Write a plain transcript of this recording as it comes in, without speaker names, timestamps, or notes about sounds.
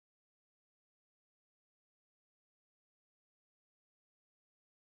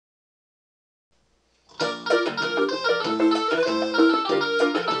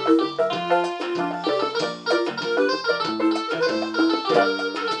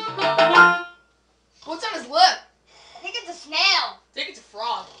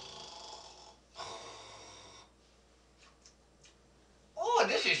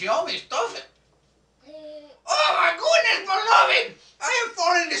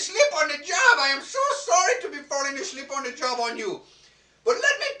I am so sorry to be falling asleep on the job on you. But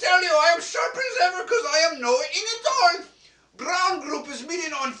let me tell you, I am sharp as ever because I am knowing it all. Brown group is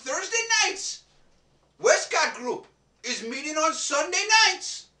meeting on Thursday nights. Westcott group is meeting on Sunday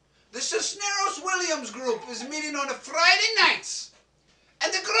nights. The Cisneros Williams group is meeting on Friday nights.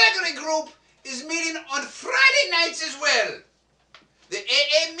 And the Gregory group is meeting on Friday nights as well. The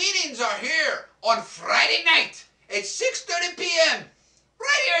AA meetings are here on Friday night at 6:30 p.m.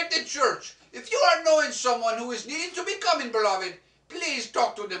 right here at the church. If you are knowing someone who is needing to be coming, beloved, please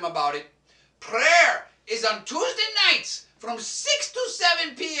talk to them about it. Prayer is on Tuesday nights from 6 to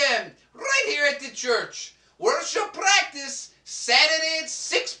 7 p.m. right here at the church. Worship practice Saturday at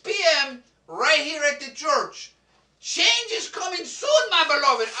 6 p.m. right here at the church. Change is coming soon, my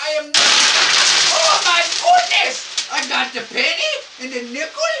beloved. I am not... Oh, my goodness! I got the penny and the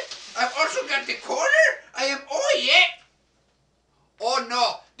nickel. I've also got the quarter. I am... Oh, yeah. Oh,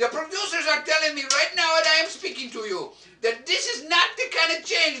 no. The producers are telling me right now that I am speaking to you that this is not the kind of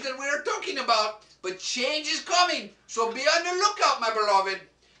change that we are talking about, but change is coming. So be on the lookout, my beloved.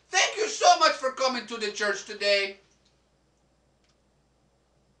 Thank you so much for coming to the church today.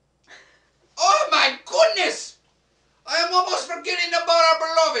 Oh, my goodness! I am almost forgetting about our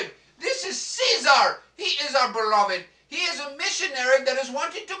beloved. This is Caesar. He is our beloved. He is a missionary that is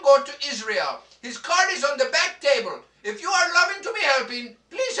wanting to go to Israel. His card is on the back table. If you are loving to be helping,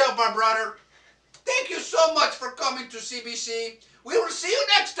 please help our brother. Thank you so much for coming to CBC. We will see you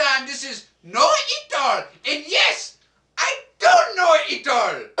next time. This is Know It All. And yes, I don't know it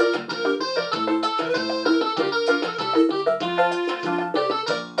all.